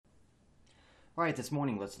All right, this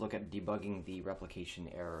morning let's look at debugging the replication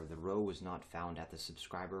error. The row was not found at the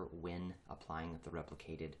subscriber when applying the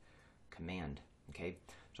replicated command. Okay,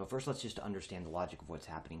 so first let's just understand the logic of what's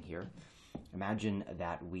happening here. Imagine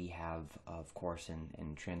that we have, of course,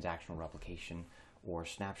 in transactional replication or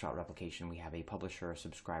snapshot replication, we have a publisher, a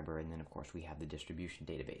subscriber, and then of course we have the distribution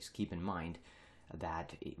database. Keep in mind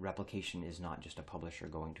that replication is not just a publisher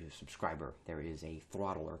going to a subscriber. There is a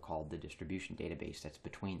throttler called the distribution database that's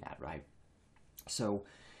between that, right? So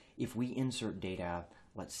if we insert data,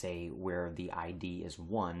 let's say where the ID is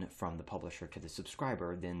 1 from the publisher to the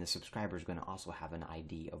subscriber, then the subscriber is going to also have an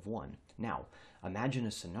ID of 1. Now, imagine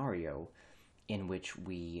a scenario in which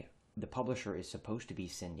the publisher is supposed to be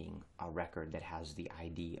sending a record that has the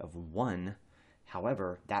ID of 1.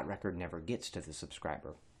 However, that record never gets to the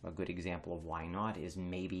subscriber. A good example of why not is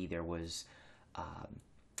maybe there was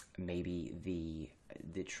maybe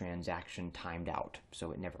the transaction timed out,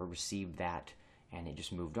 so it never received that and it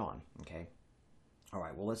just moved on. Okay, all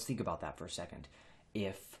right, well, let's think about that for a second.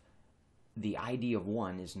 If the ID of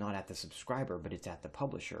 1 is not at the subscriber but it's at the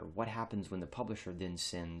publisher, what happens when the publisher then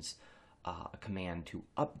sends a command to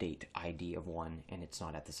update ID of 1 and it's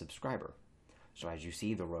not at the subscriber? So as you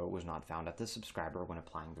see, the row was not found at the subscriber when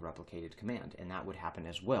applying the replicated command, and that would happen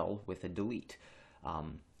as well with a delete.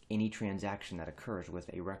 Any transaction that occurs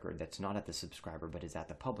with a record that's not at the subscriber but is at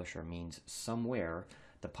the publisher means somewhere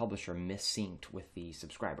the publisher missynced with the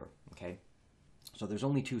subscriber. Okay, so there's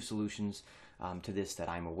only two solutions to this that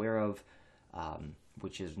I'm aware of,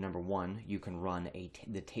 which is number one, you can run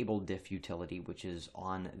the table diff utility, which is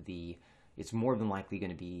on it's more than likely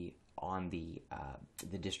going to be on the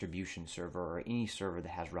distribution server or any server that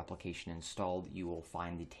has replication installed. You will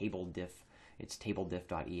find the table diff. It's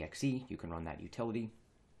tablediff.exe. You can run that utility.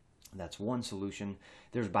 That's one solution.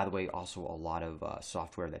 There's, by the way, also a lot of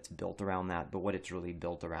software that's built around that, but what it's really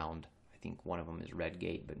built around, I think one of them is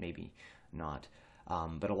Redgate, but maybe not.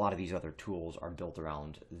 But a lot of these other tools are built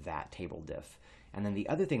around that table diff. And then the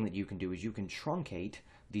other thing that you can do is you can truncate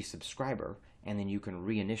the subscriber, and then you can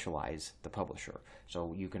reinitialize the publisher.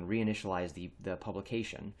 So you can reinitialize the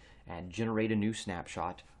publication and generate a new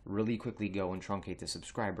snapshot, really quickly go and truncate the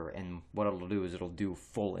subscriber, and what it'll do is it'll do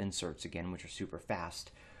full inserts again, which are super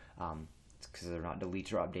fast, because they're not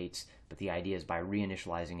deletes or updates, but the idea is by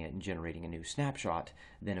reinitializing it and generating a new snapshot,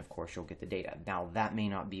 then of course you'll get the data. Now that may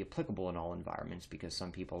not be applicable in all environments, because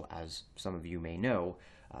some people, as some of you may know,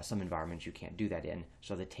 some environments you can't do that in,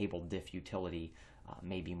 so the table diff utility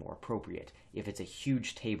may be more appropriate. If it's a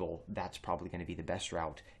huge table, that's probably going to be the best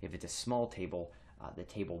route. If it's a small table, the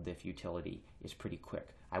table diff utility is pretty quick.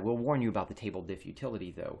 I will warn you about the table diff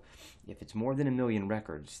utility though. If it's more than 1 million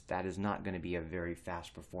records, that is not going to be a very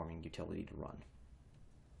fast performing utility to run.